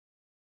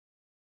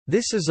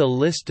This is a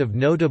list of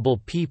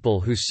notable people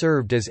who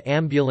served as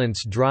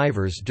ambulance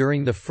drivers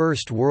during the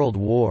First World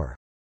War.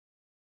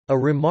 A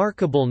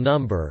remarkable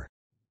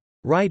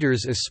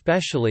number—writers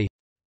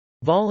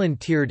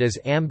especially—volunteered as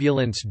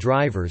ambulance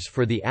drivers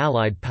for the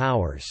Allied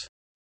powers.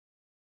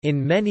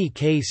 In many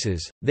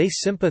cases, they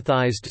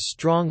sympathized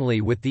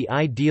strongly with the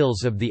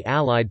ideals of the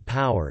Allied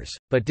powers,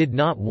 but did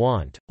not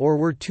want, or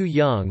were too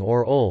young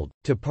or old,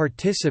 to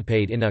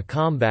participate in a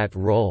combat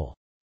role.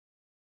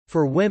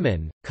 For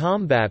women,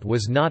 combat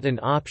was not an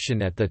option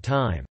at the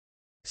time.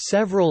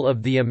 Several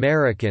of the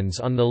Americans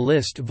on the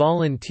list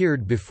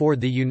volunteered before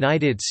the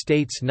United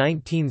States'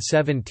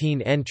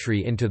 1917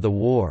 entry into the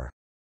war.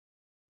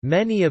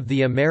 Many of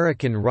the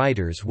American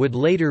writers would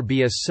later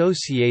be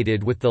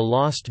associated with the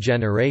Lost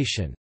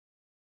Generation.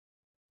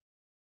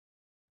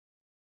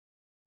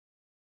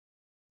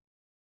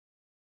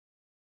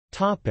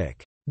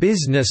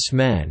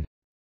 Businessmen.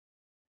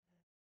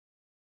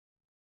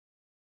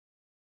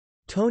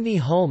 Tony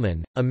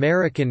Hulman,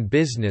 American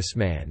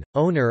businessman,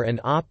 owner and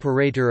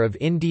operator of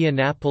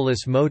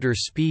Indianapolis Motor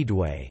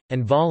Speedway,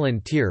 and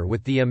volunteer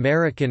with the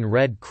American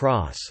Red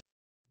Cross.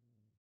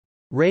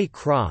 Ray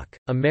Kroc,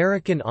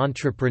 American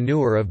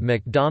entrepreneur of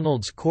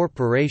McDonald's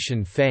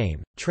Corporation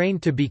fame,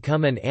 trained to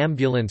become an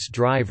ambulance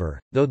driver,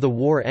 though the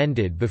war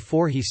ended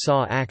before he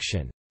saw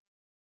action.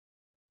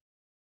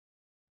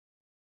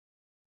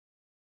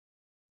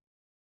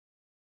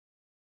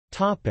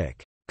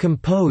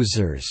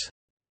 Composers.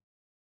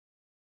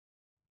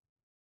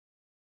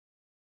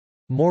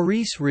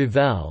 Maurice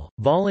Ravel,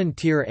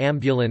 volunteer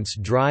ambulance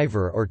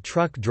driver or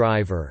truck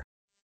driver.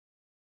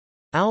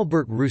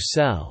 Albert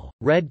Roussel,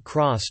 Red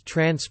Cross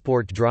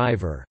transport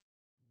driver.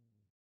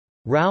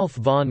 Ralph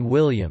Vaughan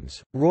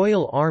Williams,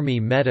 Royal Army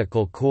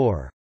Medical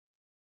Corps.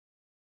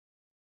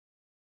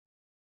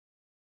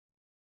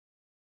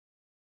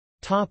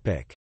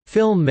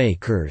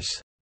 Filmmakers.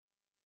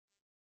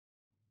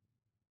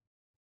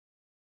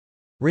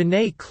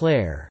 René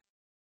Clair,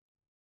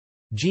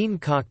 Jean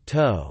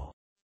Cocteau.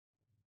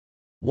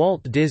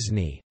 Walt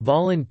Disney,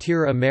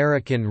 volunteer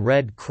American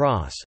Red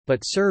Cross,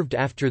 but served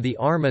after the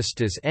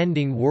armistice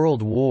ending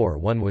World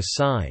War I was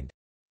signed.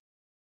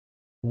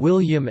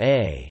 William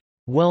A.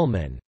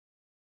 Wellman.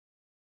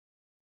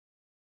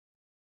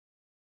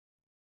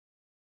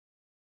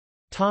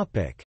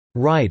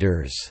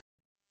 Writers.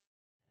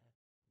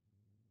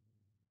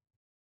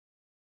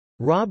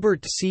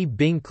 Robert C.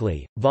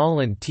 Binkley,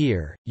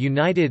 volunteer,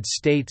 United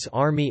States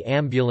Army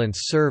Ambulance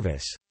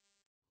Service.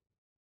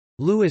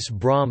 Louis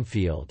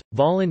Bromfield,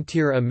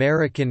 volunteer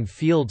American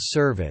Field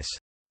Service.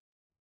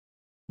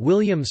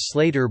 William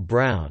Slater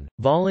Brown,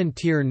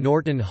 volunteer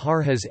Norton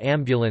Harjes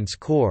Ambulance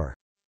Corps.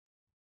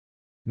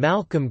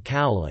 Malcolm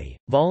Cowley,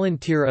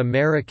 volunteer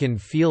American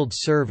Field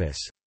Service.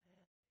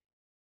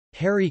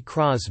 Harry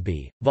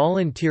Crosby,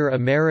 volunteer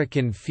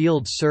American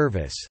Field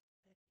Service.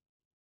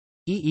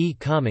 E. E.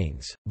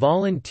 Cummings,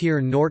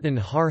 volunteer Norton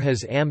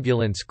Harjes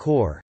Ambulance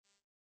Corps.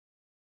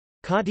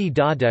 Kati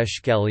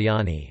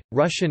Dadeshkeliani,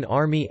 Russian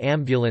Army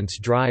ambulance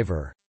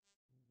driver.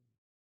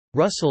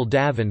 Russell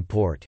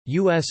Davenport,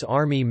 U.S.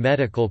 Army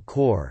Medical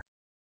Corps.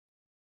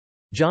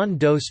 John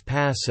Dos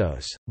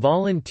Passos,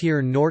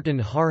 volunteer Norton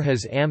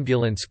Harjes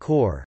Ambulance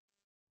Corps.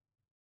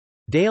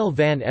 Dale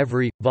Van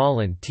Every,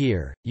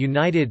 volunteer,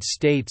 United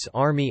States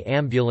Army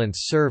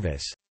Ambulance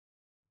Service.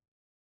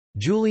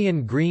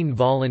 Julian Green,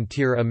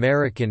 volunteer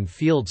American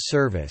Field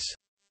Service.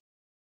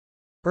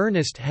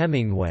 Ernest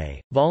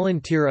Hemingway,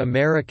 volunteer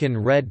American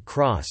Red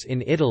Cross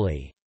in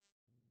Italy.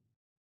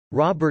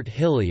 Robert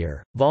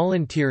Hillier,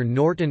 volunteer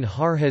Norton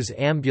Harjes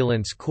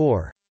Ambulance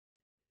Corps.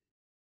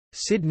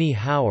 Sidney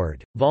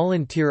Howard,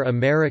 volunteer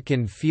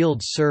American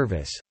Field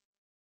Service.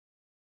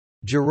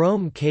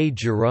 Jerome K.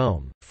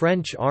 Jerome,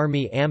 French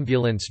Army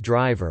ambulance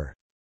driver.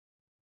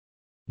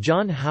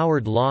 John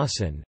Howard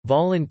Lawson,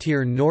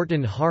 volunteer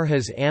Norton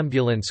Harjes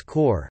Ambulance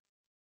Corps.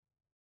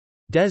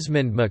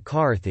 Desmond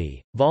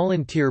McCarthy,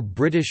 volunteer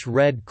British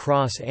Red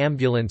Cross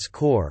Ambulance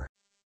Corps.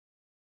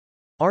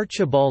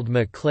 Archibald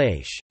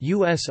MacLeish,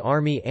 U.S.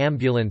 Army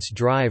ambulance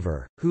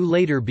driver, who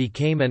later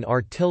became an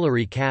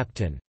artillery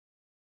captain.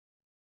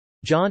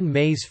 John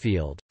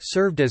Masefield,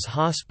 served as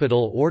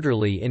hospital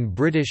orderly in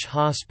British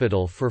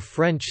Hospital for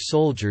French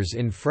soldiers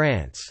in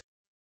France.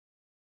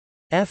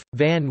 F.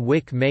 Van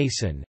Wyck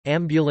Mason,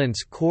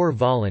 Ambulance Corps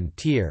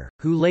volunteer,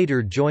 who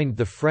later joined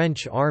the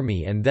French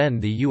Army and then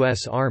the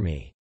U.S.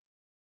 Army.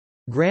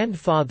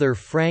 Grandfather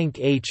Frank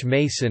H.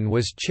 Mason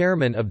was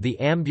chairman of the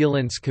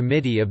Ambulance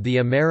Committee of the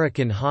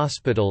American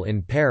Hospital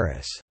in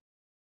Paris.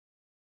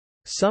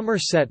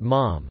 Somerset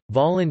Maugham,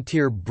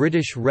 volunteer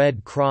British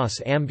Red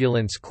Cross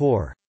Ambulance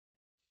Corps.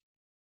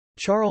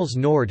 Charles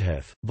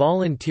Nordhoff,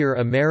 volunteer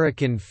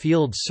American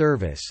Field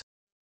Service.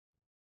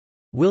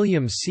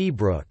 William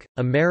Seabrook,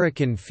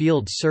 American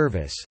Field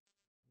Service.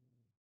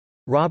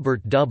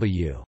 Robert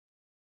W.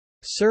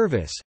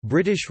 Service,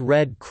 British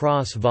Red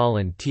Cross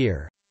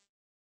volunteer.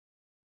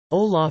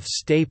 Olaf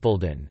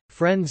Stapledon,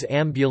 Friends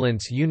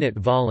Ambulance Unit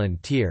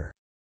volunteer.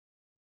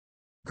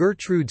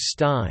 Gertrude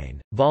Stein,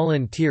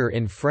 volunteer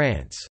in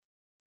France.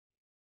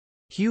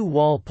 Hugh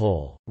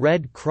Walpole,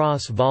 Red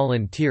Cross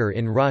volunteer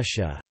in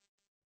Russia.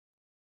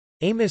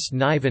 Amos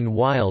Niven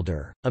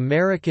Wilder,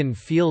 American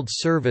Field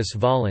Service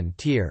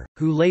volunteer,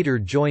 who later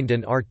joined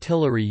an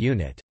artillery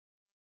unit.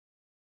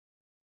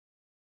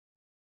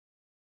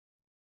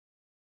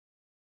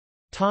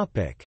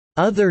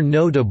 Other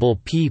notable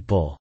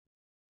people.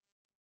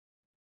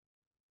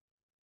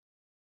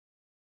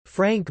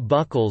 Frank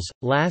Buckles,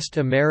 last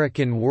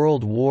American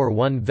World War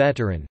I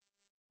veteran.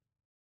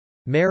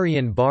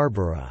 Marion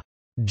Barbara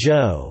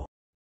Jo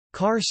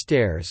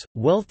Carstairs,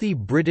 wealthy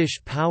British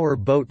power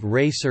boat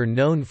racer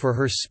known for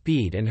her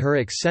speed and her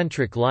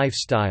eccentric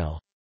lifestyle.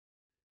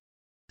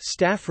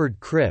 Stafford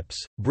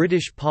Cripps,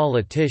 British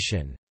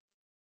politician.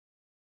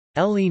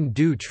 Hélène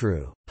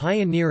Dutroux,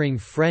 pioneering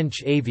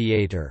French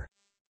aviator.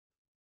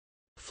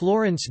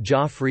 Florence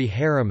Joffrey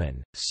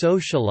Harriman,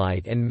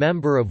 socialite and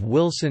member of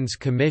Wilson's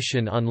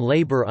Commission on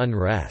Labour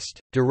Unrest,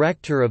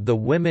 director of the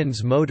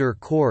Women's Motor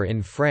Corps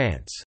in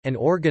France, and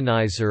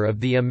organizer of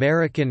the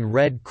American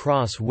Red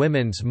Cross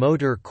Women's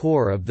Motor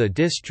Corps of the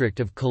District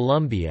of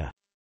Columbia.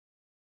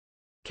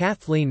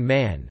 Kathleen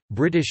Mann,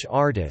 British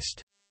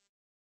artist.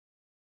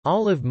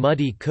 Olive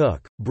Muddy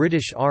Cook,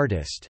 British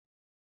artist.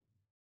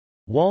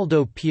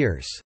 Waldo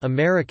Pierce,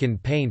 American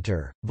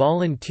painter,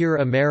 volunteer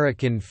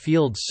American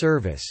Field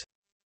Service.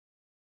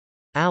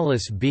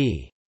 Alice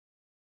B.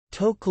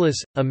 Toklas,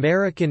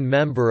 American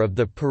member of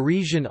the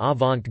Parisian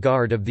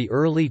avant-garde of the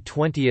early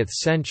 20th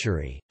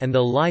century, and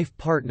the life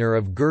partner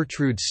of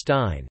Gertrude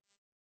Stein.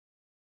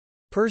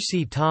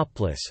 Percy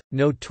Topless,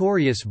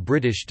 notorious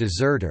British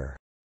deserter.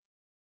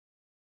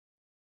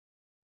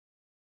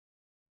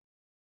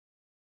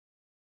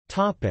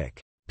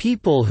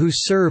 People who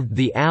served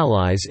the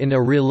Allies in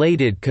a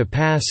related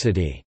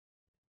capacity.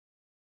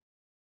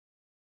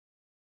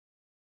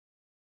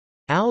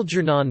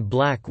 Algernon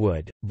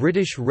Blackwood,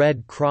 British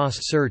Red Cross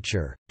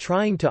searcher,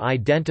 trying to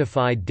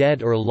identify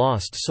dead or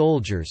lost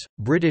soldiers,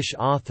 British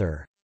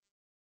author.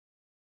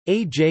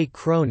 A. J.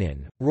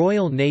 Cronin,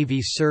 Royal Navy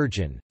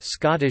surgeon,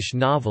 Scottish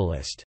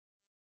novelist.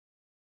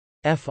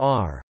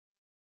 Fr.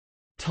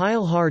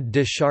 Teilhard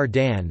de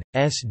Chardin,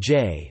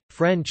 S.J.,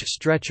 French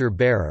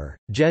stretcher-bearer,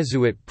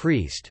 Jesuit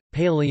priest,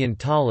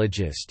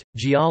 paleontologist,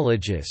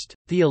 geologist,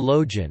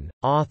 theologian,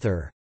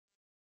 author.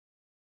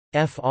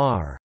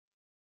 Fr.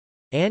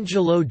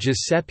 Angelo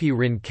Giuseppe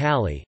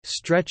Roncalli,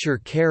 stretcher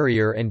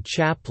carrier and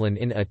chaplain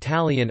in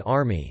Italian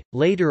army,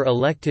 later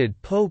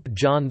elected Pope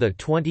John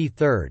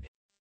XXIII.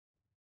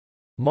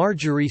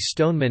 Marjorie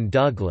Stoneman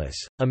Douglas,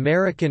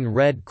 American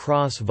Red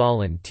Cross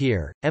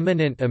volunteer,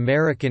 eminent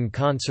American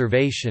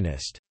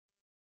conservationist.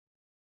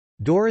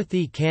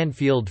 Dorothy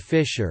Canfield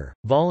Fisher,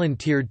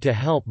 volunteered to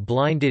help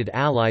blinded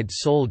Allied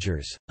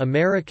soldiers,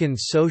 American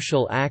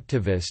social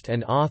activist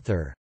and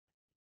author.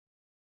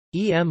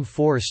 E. M.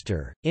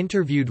 Forster,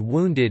 interviewed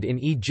wounded in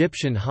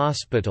Egyptian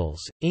hospitals,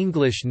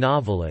 English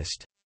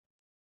novelist.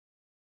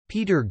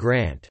 Peter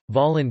Grant,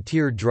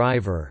 volunteer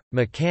driver,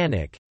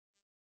 mechanic.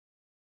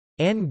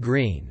 Anne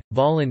Green,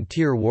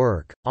 volunteer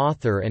work,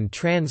 author and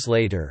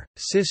translator,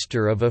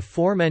 sister of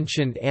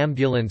aforementioned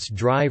ambulance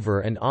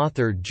driver and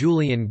author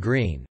Julian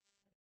Green.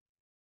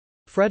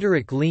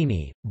 Frederick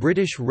Leaney,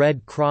 British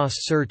Red Cross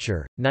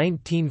searcher,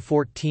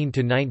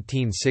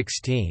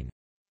 1914–1916.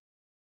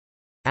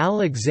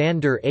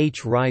 Alexander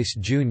H. Rice,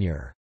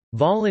 Jr.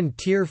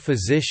 Volunteer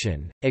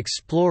physician,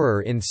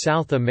 explorer in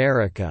South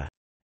America.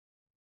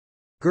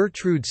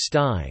 Gertrude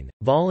Stein,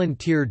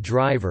 volunteer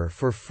driver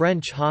for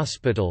French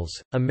hospitals,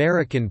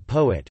 American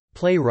poet,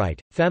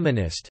 playwright,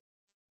 feminist.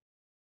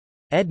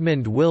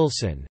 Edmund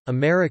Wilson,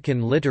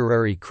 American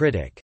literary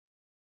critic.